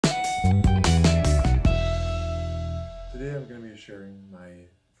Today I'm going to be sharing my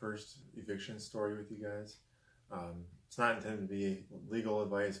first eviction story with you guys. It's not intended to be legal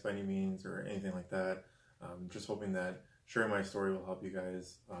advice by any means or anything like that. Just hoping that sharing my story will help you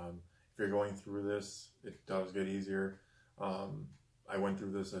guys. If you're going through this, it does get easier. I went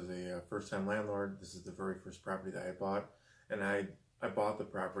through this as a first-time landlord. This is the very first property that I bought, and I bought the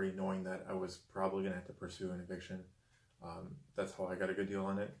property knowing that I was probably going to have to pursue an eviction. That's how I got a good deal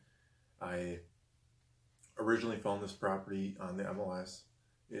on it. I originally found this property on the MLS.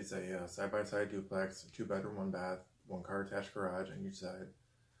 It's a side-by-side duplex, 2-bedroom, 1-bath, 1-car attached garage on each side.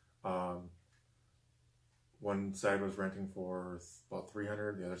 One side was renting for about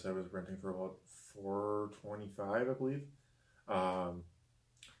 $300. The other side was renting for about $425, I believe.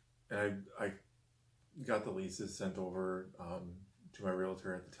 And I got the leases sent over to my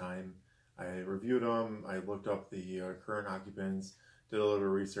realtor at the time. I reviewed them. I looked up the current occupants, did a little bit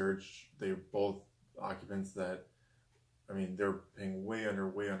of research. They were both occupants that, I mean, they're paying way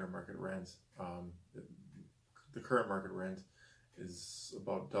under market rent. The current market rent is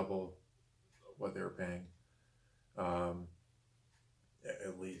about double what they were paying,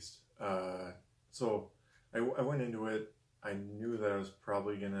 at least. So I went into it. I knew that I was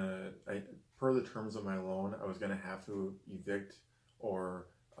probably gonna, per the terms of my loan, I was gonna have to evict or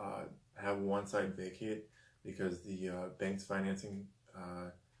have one side vacate because the bank's financing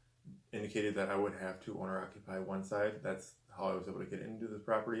indicated that I would have to owner occupy one side. That's how I was able to get into this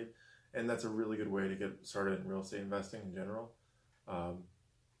property, and that's a really good way to get started in real estate investing in general.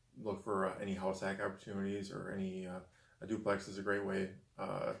 Look for any house hack opportunities, or any a duplex is a great way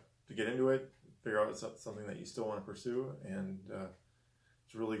to get into it. Figure out it's something that you still want to pursue, and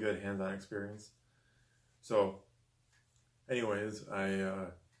it's a really good hands-on experience. So anyways, I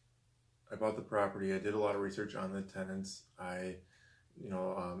bought the property. I did a lot of research on the tenants.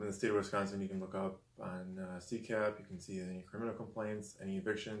 In the state of Wisconsin, you can look up on CCAP. You can see any criminal complaints, any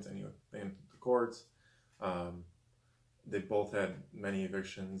evictions, anything in the courts. They both had many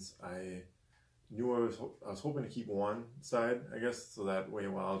evictions. I knew I was hoping to keep one side, I guess, so that way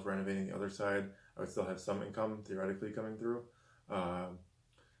while I was renovating the other side, I would still have some income theoretically coming through,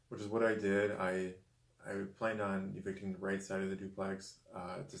 which is what I did. I planned on evicting the right side of the duplex.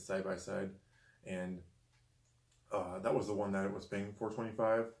 It's a side-by-side, and that was the one that was paying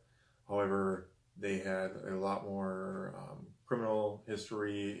 $425. However, they had a lot more criminal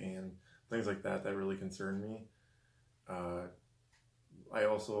history and things like that that really concerned me. I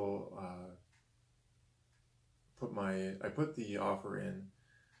also put the offer in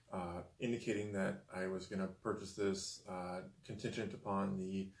indicating that I was going to purchase this contingent upon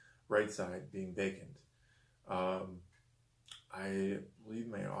the right side being vacant. I believe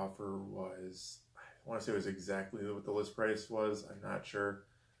my offer was, I want to say it was exactly what the list price was. I'm not sure.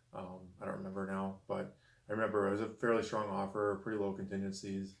 I don't remember now, but I remember it was a fairly strong offer, pretty low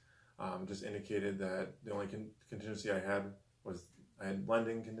contingencies. Just indicated that the only contingency I had was I had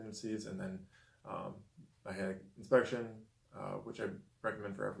lending contingencies, and then I had inspection, which I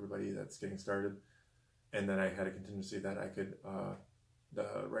recommend for everybody that's getting started. And then I had a contingency that I could,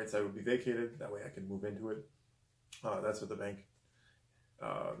 the right side would be vacated. That way I could move into it. That's what the bank,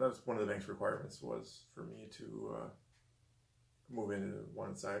 that's one of the bank's requirements, was for me to move into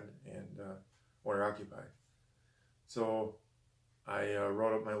one side and owner occupy. So I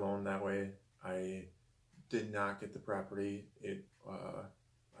wrote up my loan that way. I did not get the property.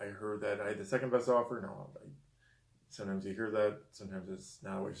 I heard that I had the second best offer. No, sometimes you hear that. Sometimes it's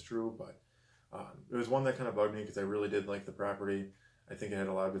not always true, but it was one that kind of bugged me because I really did like the property. I think it had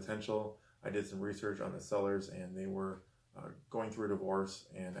a lot of potential. I did some research on the sellers, and they were going through a divorce,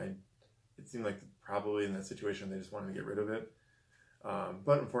 and it seemed like probably in that situation they just wanted to get rid of it.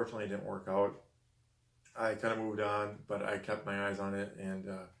 But unfortunately it didn't work out. I kind of moved on, but I kept my eyes on it, and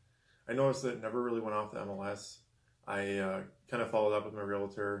I noticed that it never really went off the MLS. I kind of followed up with my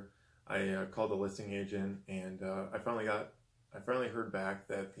realtor. I called the listing agent, and I finally heard back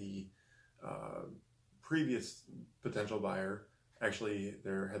that the previous potential buyer actually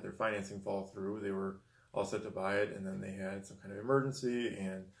had their financing fall through. They were all set to buy it, and then they had some kind of emergency,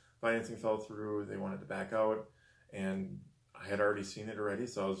 and financing fell through. They wanted to back out, and I had already seen it already,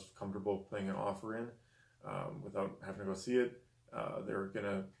 so I was comfortable putting an offer in without having to go see it. They were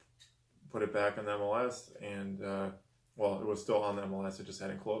gonna put it back on the MLS, and well, it was still on the MLS. It just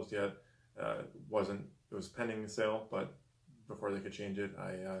hadn't closed yet. It was pending sale, but before they could change it,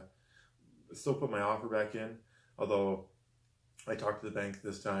 I still put my offer back in. Although I talked to the bank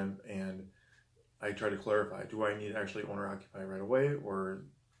this time, and I tried to clarify: do I need to actually owner occupy right away, or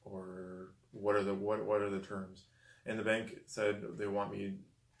what are the terms? And the bank said they want me,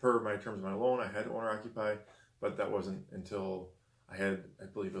 per my terms of my loan, I had to owner occupy. but that wasn't until I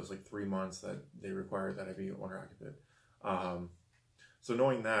believe it was like 3 months that they required that I be owner occupant. So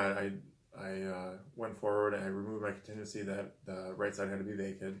knowing that, I went forward and I removed my contingency that the right side had to be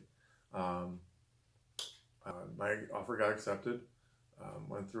vacant. My offer got accepted.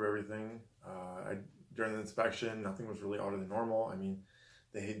 Went through everything. During the inspection, nothing was really out of the normal. I mean,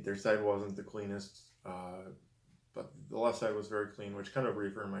 their side wasn't the cleanest, but the left side was very clean, which kind of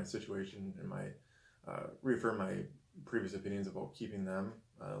reaffirmed my situation and reaffirmed my previous opinions about keeping them,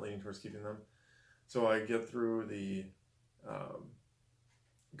 leaning towards keeping them. So I got through the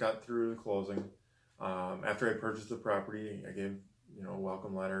closing. After I purchased the property, I gave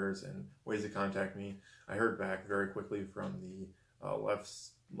welcome letters and ways to contact me. I heard back very quickly from the left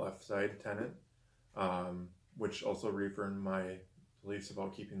side tenant, which also reaffirmed my beliefs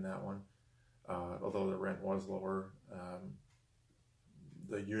about keeping that one. Although the rent was lower,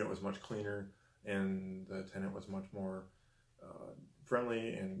 the unit was much cleaner, and the tenant was much more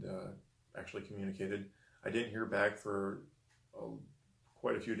friendly and actually communicated. I didn't hear back for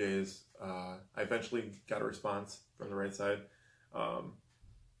quite a few days. I eventually got a response from the right side,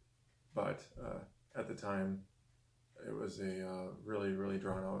 but at the time, it was a really, really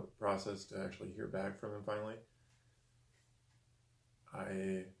drawn out process to actually hear back from them finally.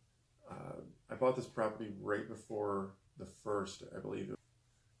 I bought this property right before the first, I believe.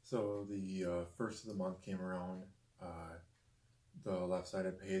 So the first of the month came around. The left side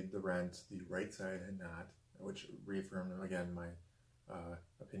had paid the rent, the right side had not, which reaffirmed again my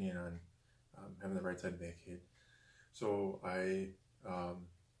opinion on having the right side vacate. So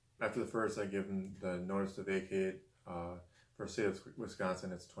after the first, I gave them the notice to vacate. For the state of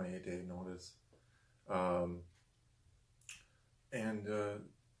Wisconsin, it's 28-day notice. And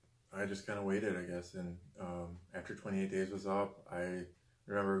I just kind of waited, I guess. And after 28 days was up, I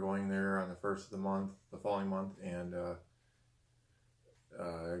remember going there on the first of the month, the following month, and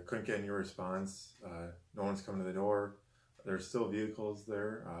I couldn't get any response. No one's come to the door. There's still vehicles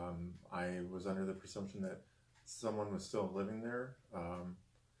there. I was under the presumption that someone was still living there.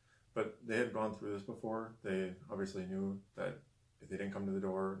 But they had gone through this before. They obviously knew that if they didn't come to the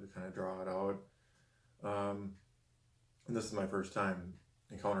door, to kind of draw it out. And this is my first time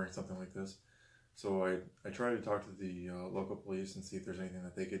encountering something like this. So I tried to talk to the local police and see if there's anything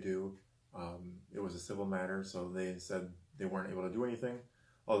that they could do. It was a civil matter, so they said they weren't able to do anything.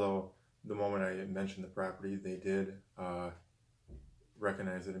 Although the moment I mentioned the property, they did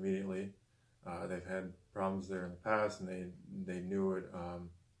recognize it immediately. They've had problems there in the past, and they knew it.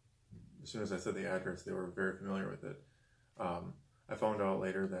 As soon as I said the address, they were very familiar with it. I found out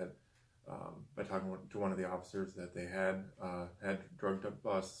later that by talking to one of the officers that they had drug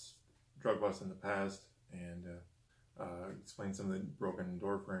busts in the past, and explained some of the broken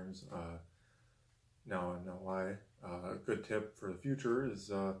door frames. Now I know why. A good tip for the future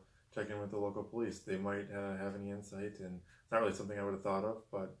is check in with the local police. They might have any insight, and it's not really something I would have thought of,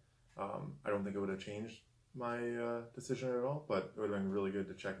 but I don't think it would have changed my decision at all, but it would have been really good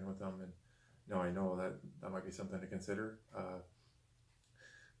to check in with them, and now I know that might be something to consider.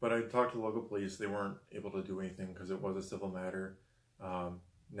 But I talked to the local police. They weren't able to do anything because it was a civil matter.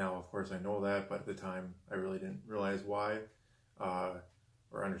 Now, of course, I know that, but at the time, I really didn't realize why or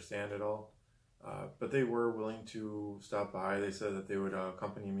understand it all. But they were willing to stop by. They said that they would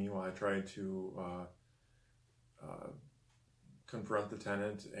accompany me while I tried to confront the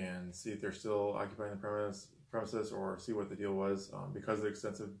tenant and see if they're still occupying the premises or see what the deal was. Because of the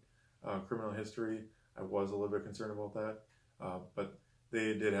extensive criminal history, I was a little bit concerned about that. But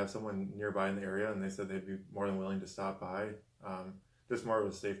they did have someone nearby in the area, and they said they'd be more than willing to stop by. Just more of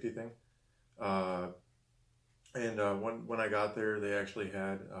a safety thing. When I got there, they actually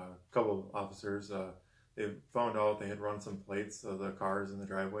had a couple of officers. They found out they had run some plates of the cars in the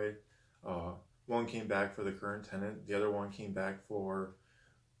driveway. One came back for the current tenant. The other one came back for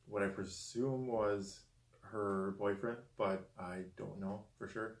what I presume was her boyfriend, but I don't know for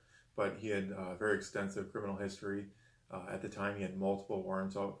sure. But he had a very extensive criminal history. At the time, he had multiple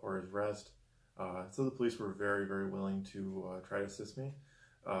warrants out for his arrest. So the police were very, very willing to try to assist me.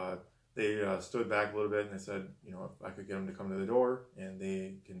 They stood back a little bit and they said, if I could get him to come to the door and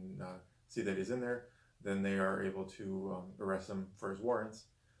they can see that he's in there, then they are able to arrest him for his warrants.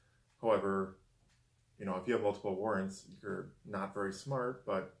 However, if you have multiple warrants, you're not very smart,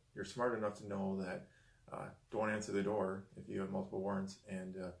 but you're smart enough to know that don't answer the door if you have multiple warrants.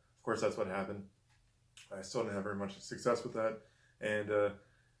 And of course, that's what happened. I still didn't have very much success with that. And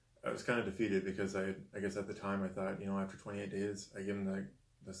I was kind of defeated because I guess at the time I thought, after 28 days, I give them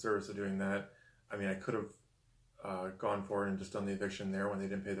the service of doing that. I mean, I could have gone forward and just done the eviction there when they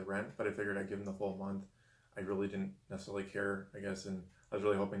didn't pay the rent, but I figured I'd give them the full month. I really didn't necessarily care, I guess, and I was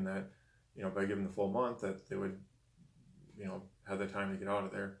really hoping that, you know, by giving the full month that they would, you know, have the time to get out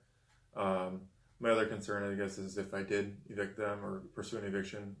of there. My other concern, I guess, is if I did evict them or pursue an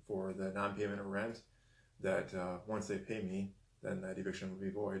eviction for the non-payment of rent, that once they pay me, then that eviction would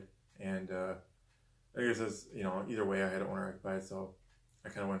be void. And I guess as you know, either way, I had owner occupied, so I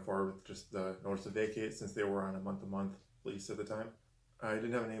kind of went forward with just the notice to vacate since they were on a month-to-month lease at the time. I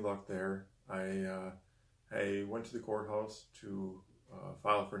didn't have any luck there. I went to the courthouse to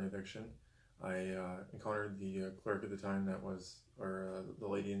file for an eviction. I encountered the clerk at the time that was, or the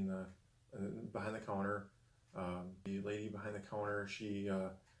lady in the behind the counter. The lady behind the counter, she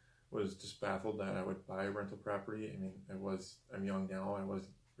was just baffled that I would buy rental property. I mean, I'm young now. I was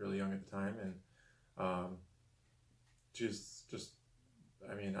really young at the time, and she's just,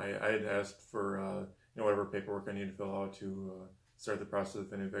 I mean, I had asked for you know, whatever paperwork I needed to fill out to start the process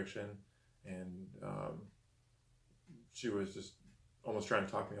of an eviction, and she was just almost trying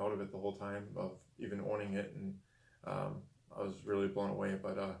to talk me out of it the whole time of even owning it, and I was really blown away.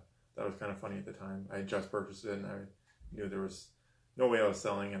 But that was kind of funny at the time. I had just purchased it, and I knew there was no way I was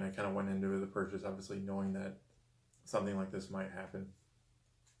selling, and I kind of went into the purchase obviously knowing that something like this might happen.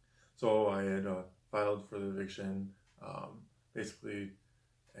 So I had filed for the eviction. Basically,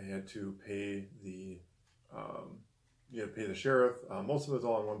 I had to pay the sheriff. Most of it's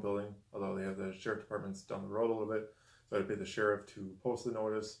all in one building, although they have the sheriff departments down the road a little bit. So I had to pay the sheriff to post the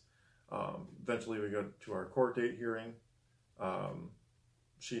notice. Eventually, we got to our court date hearing.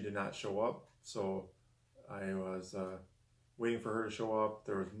 She did not show up, so I was waiting for her to show up.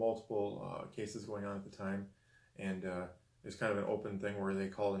 There was multiple cases going on at the time, and it's kind of an open thing where they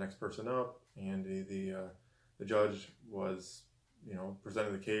call the next person up, and the judge was, you know,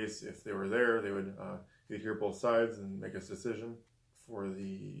 presented the case. If they were there, they would you'd hear both sides and make a decision. For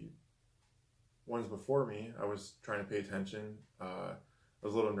the ones before me, I was trying to pay attention. I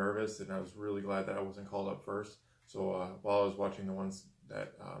was a little nervous, and I was really glad that I wasn't called up first. So while I was watching the ones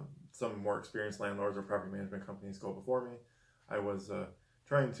that some more experienced landlords or property management companies go before me, I was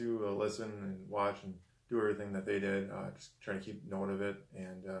trying to listen and watch and do everything that they did, just trying to keep note of it,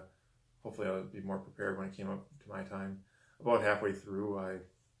 and hopefully I would be more prepared when it came up to my time. About halfway through, I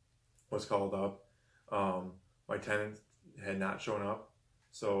was called up. My tenant had not shown up,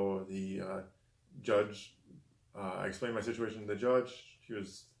 so the judge, I explained my situation to the judge. She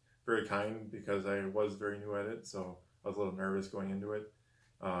was very kind because I was very new at it, so I was a little nervous going into it.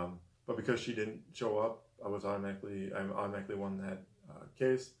 But because she didn't show up, I automatically won that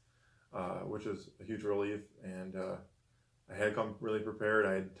case, which was a huge relief. And I had come really prepared.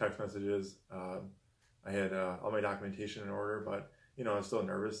 I had text messages. I had all my documentation in order, but you know, I was still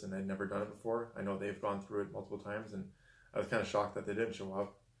nervous, and I'd never done it before. I know they've gone through it multiple times, and I was kind of shocked that they didn't show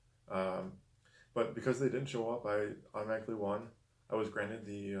up. But because they didn't show up, I automatically won. I was granted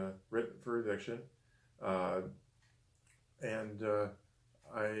the writ for eviction, and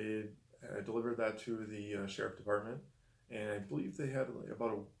I delivered that to the sheriff department, and I believe they had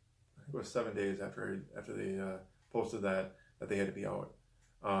about I think it was 7 days after they posted that they had to be out.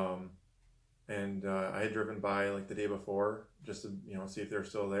 And I had driven by like the day before just to, you know, see if they're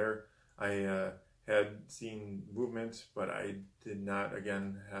still there. I had seen movement, but I did not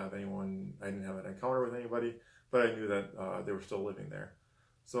again have anyone. I didn't have an encounter with anybody, but I knew that they were still living there.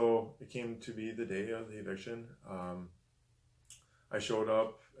 So it came to be the day of the eviction. I showed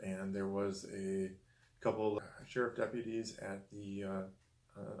up, and there was a couple of sheriff deputies at the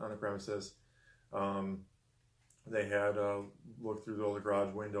on the premises. They had looked through all the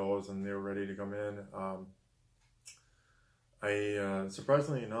garage windows, and they were ready to come in.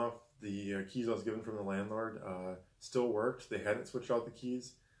 Surprisingly enough, the keys I was given from the landlord still worked. They hadn't switched out the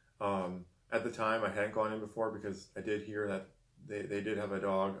keys. At the time, I hadn't gone in before because I did hear that they did have a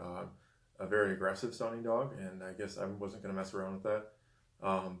dog, a very aggressive sounding dog, and I guess I wasn't going to mess around with that.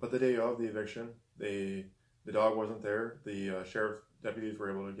 But the day of the eviction, the dog wasn't there. The sheriff deputies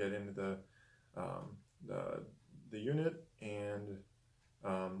were able to get into the unit, and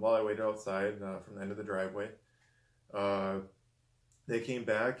while I waited outside from the end of the driveway, they came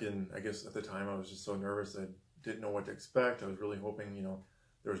back, and I guess at the time I was just so nervous I didn't know what to expect. I was really hoping, you know,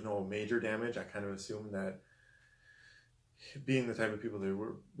 there was no major damage. I kind of assumed that, being the type of people they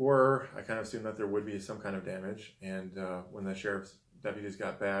were, I kind of assumed that there would be some kind of damage. And when the sheriff's deputies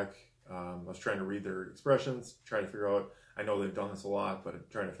got back, I was trying to read their expressions, trying to figure out, I know they've done this a lot, but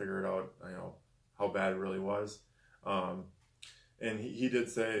trying to figure it out, you know, how bad it really was. And he did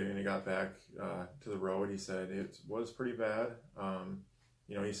say, when he got back to the road, he said it was pretty bad.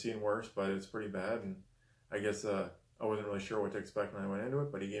 You know, he's seen worse, but it's pretty bad. And I guess I wasn't really sure what to expect when I went into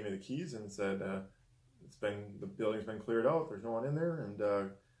it, but he gave me the keys and said, the building's been cleared out. There's no one in there, and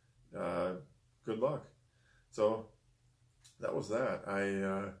good luck. So that was that.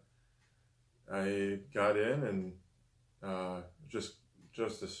 I got in and just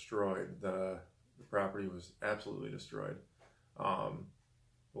destroyed. The property was absolutely destroyed. The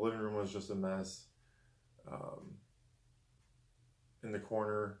living room was just a mess. In the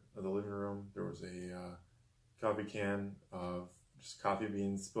corner of the living room, there was a coffee can of just coffee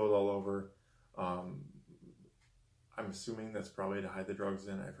beans spilled all over. I'm assuming that's probably to hide the drugs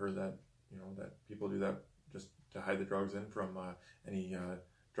in. I've heard that, that people do that just to hide the drugs in from any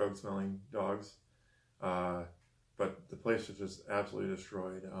drug-smelling dogs. But the place was just absolutely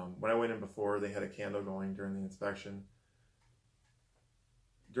destroyed. When I went in before, they had a candle going during the inspection.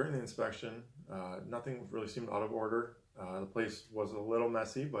 During the inspection, nothing really seemed out of order. The place was a little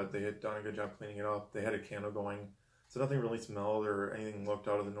messy, but they had done a good job cleaning it up. They had a candle going, so nothing really smelled or anything looked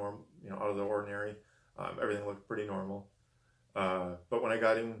out of the norm, out of the ordinary. Everything looked pretty normal. But when I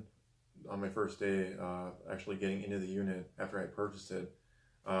got in on my first day, actually getting into the unit after I purchased it,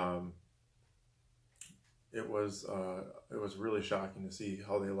 it was really shocking to see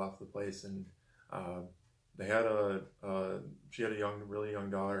how they left the place. And they had she had a really young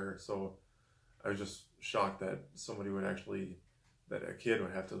daughter, so I was just shocked that that a kid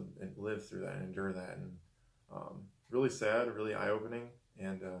would have to live through that and endure that. And really sad, really eye-opening,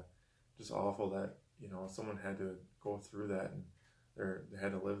 and just awful that someone had to go through that and they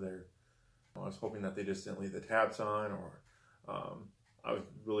had to live there. I was hoping that they just didn't leave the taps on, or I was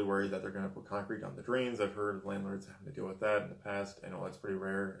really worried that they're going to put concrete on the drains. I've heard landlords having to deal with that in the past. I know that's pretty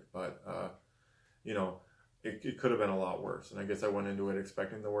rare, but it could have been a lot worse. And I guess I went into it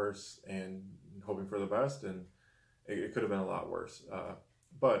expecting the worst and hoping for the best, and it could have been a lot worse.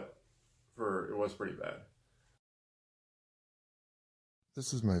 But it was pretty bad.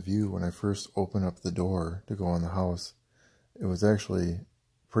 This is my view when I first opened up the door to go in the house. It was actually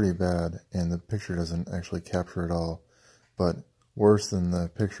pretty bad, and the picture doesn't actually capture it all. But worse than the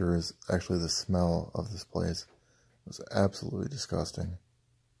picture is actually the smell of this place. It was absolutely disgusting.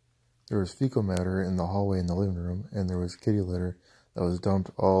 There was fecal matter in the hallway in the living room, and there was kitty litter that was dumped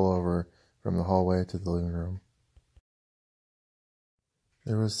all over from the hallway to the living room.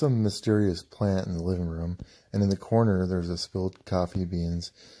 There was some mysterious plant in the living room, and in the corner there's a spilled coffee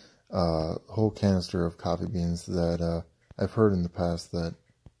beans, a whole canister of coffee beans that I've heard in the past that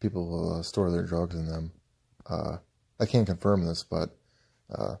people will store their drugs in them. I can't confirm this, but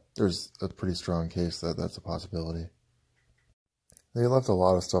there's a pretty strong case that that's a possibility. They left a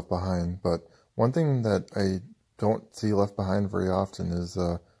lot of stuff behind, but one thing that I don't see left behind very often is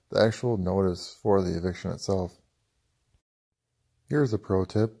the actual notice for the eviction itself. Here's a pro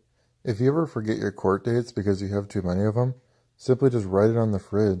tip. If you ever forget your court dates because you have too many of them, simply just write it on the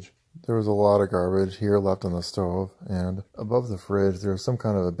fridge. There was a lot of garbage here left on the stove, and above the fridge there was some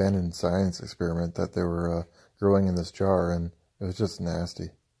kind of abandoned science experiment that they were growing in this jar, and it was just nasty.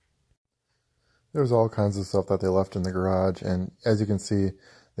 There was all kinds of stuff that they left in the garage, and as you can see,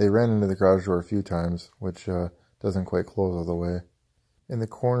 they ran into the garage door a few times, which doesn't quite close all the way. In the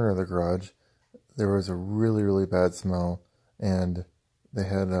corner of the garage, there was a really, really bad smell, and they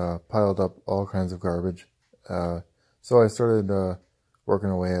had piled up all kinds of garbage. So I started working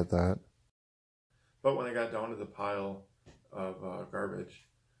away at that. But when I got down to the pile of garbage,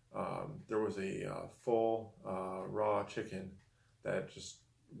 there was a full raw chicken that just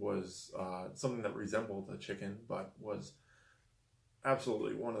was something that resembled a chicken, but was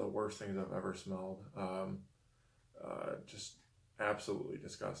absolutely one of the worst things I've ever smelled. Just absolutely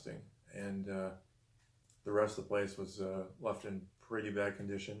disgusting. And the rest of the place was left in pretty bad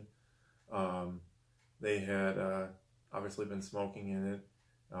condition. They had obviously been smoking in it.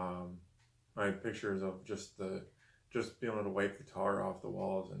 I had pictures of just being able to wipe the tar off the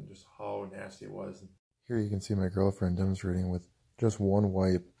walls and just how nasty it was. Here you can see my girlfriend demonstrating with just one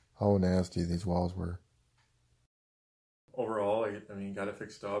wipe how nasty these walls were. Overall, I mean, got it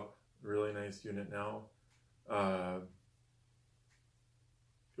fixed up. Really nice unit now.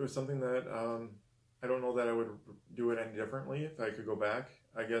 It was something that I don't know that I would do it any differently if I could go back.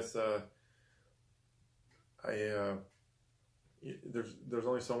 I guess there's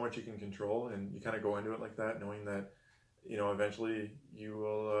only so much you can control, and you kind of go into it like that, knowing that eventually you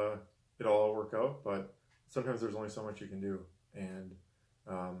will it'll all work out. But sometimes there's only so much you can do, and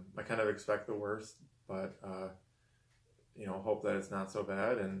I kind of expect the worst, but hope that it's not so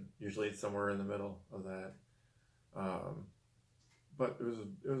bad, and usually it's somewhere in the middle of that. But it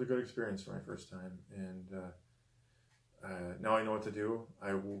was a good experience for my first time, and now I know what to do.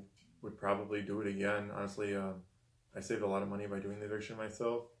 I would probably do it again. Honestly, I saved a lot of money by doing the eviction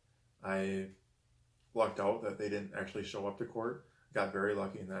myself. I lucked out that they didn't actually show up to court. Got very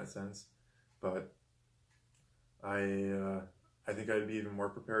lucky in that sense. But I think I'd be even more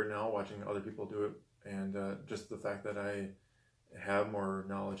prepared now watching other people do it, and just the fact that I have more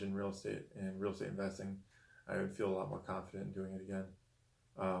knowledge in real estate and real estate investing, I would feel a lot more confident in doing it again.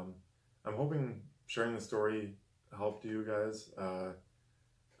 I'm hoping sharing the story helped you guys. I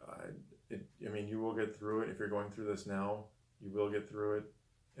mean, you will get through it. If you're going through this now, you will get through it.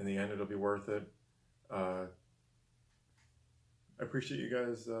 In the end, it'll be worth it. I appreciate you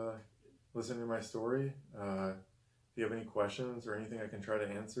guys listening to my story. If you have any questions or anything I can try to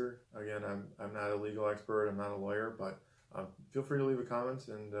answer, again, I'm not a legal expert, I'm not a lawyer, but feel free to leave a comment,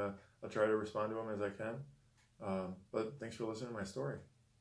 and I'll try to respond to them as I can. But thanks for listening to my story.